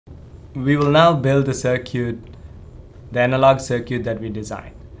we will now build the circuit, the analog circuit that we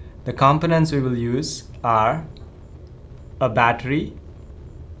designed. The components we will use are a battery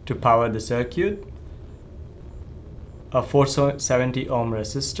to power the circuit, a 470 ohm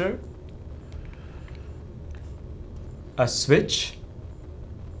resistor, a switch,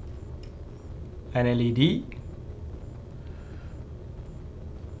 an LED,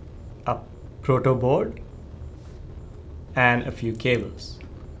 a proto board, and a few cables.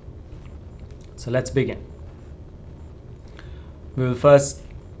 So let's begin. We will first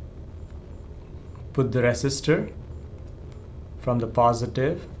put the resistor from the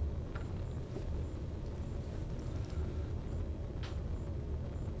positive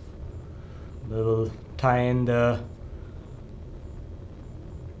we will tie in the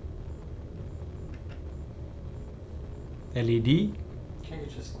LED. Can you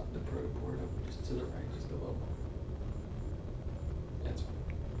just let the proto board up just to the right, just a little? That's fine.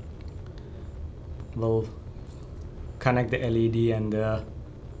 We'll connect the LED and the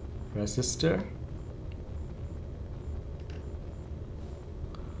resistor.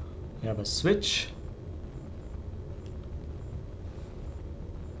 We have a switch.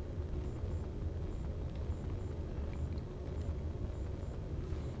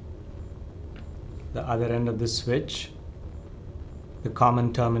 The other end of the switch, the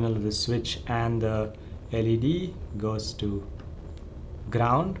common terminal of the switch and the LED goes to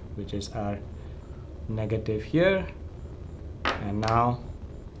ground, which is our negative here. And now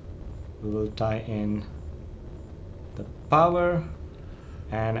we will tie in the power,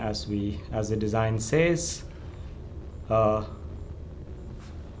 and as the design says, when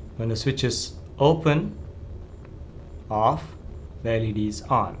the switch is open, off, the LED is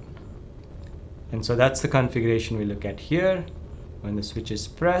on. And so that's the configuration we look at here. When the switch is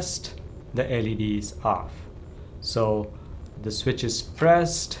pressed, the LED is off. So the switch is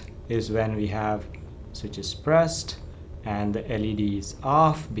pressed is when we have switch is pressed, and the LED is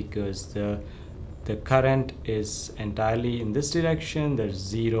off because the current is entirely in this direction. There's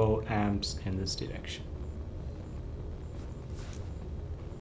 0 amps in this direction.